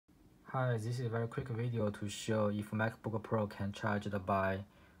Hi, this is a very quick video to show if MacBook Pro can charge it by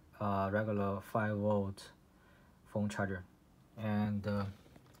regular 5-volt phone charger. And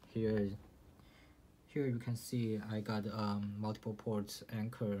here you can see I got multiple ports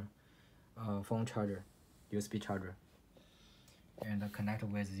Anchor phone charger, USB charger, and connect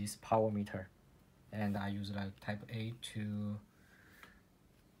with this power meter. And I use like Type A to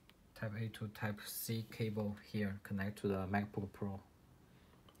Type C cable here, connect to the MacBook Pro.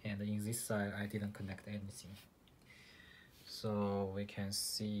 And in this side I didn't connect anything, so we can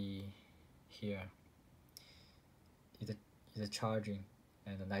see here it's charging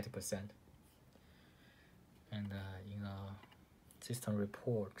and 90%, and in a system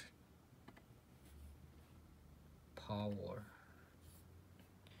report power,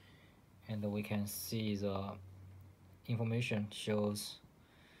 and we can see the information shows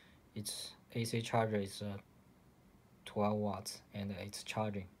its AC charger is 12 watts and it's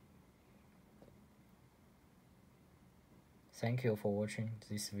charging. Thank you for watching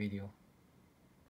this video.